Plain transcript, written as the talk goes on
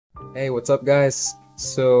Hey, what's up, guys?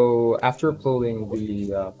 So, after uploading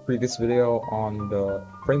the previous video on the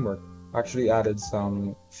framework, I actually added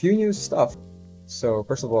some few new stuff. So,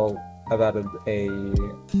 first of all, I've added a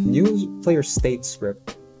new player state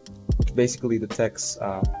script, which basically detects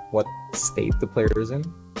what state the player is in.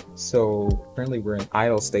 So, currently we're in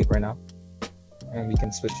idle state right now, and we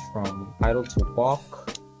can switch from idle to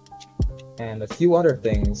walk, and a few other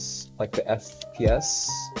things like the FPS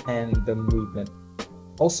and the movement.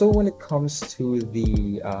 Also, when it comes to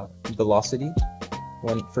the velocity,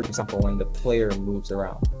 for example, when the player moves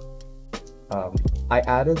around, I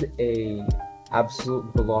added a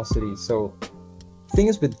absolute velocity. So, thing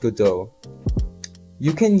is with Godot,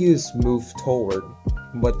 you can use move toward,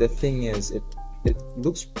 but the thing is, it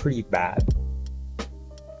looks pretty bad.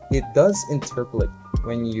 It does interpolate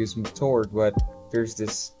when you use move toward, but there's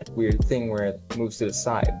this weird thing where it moves to the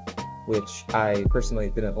side, which I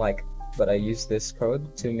personally didn't like. But I use this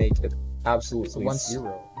code to make it absolutely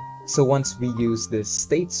zero. So once we use this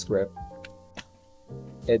state script,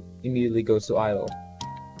 it immediately goes to idle.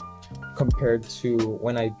 Compared to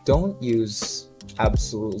when I don't use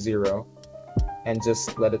absolute zero and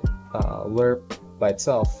just let it lerp by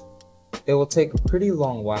itself, it will take a pretty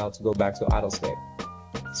long while to go back to idle state.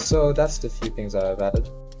 So that's the few things that I've added,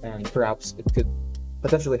 and perhaps it could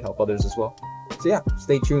potentially help others as well. So yeah,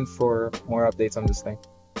 stay tuned for more updates on this thing.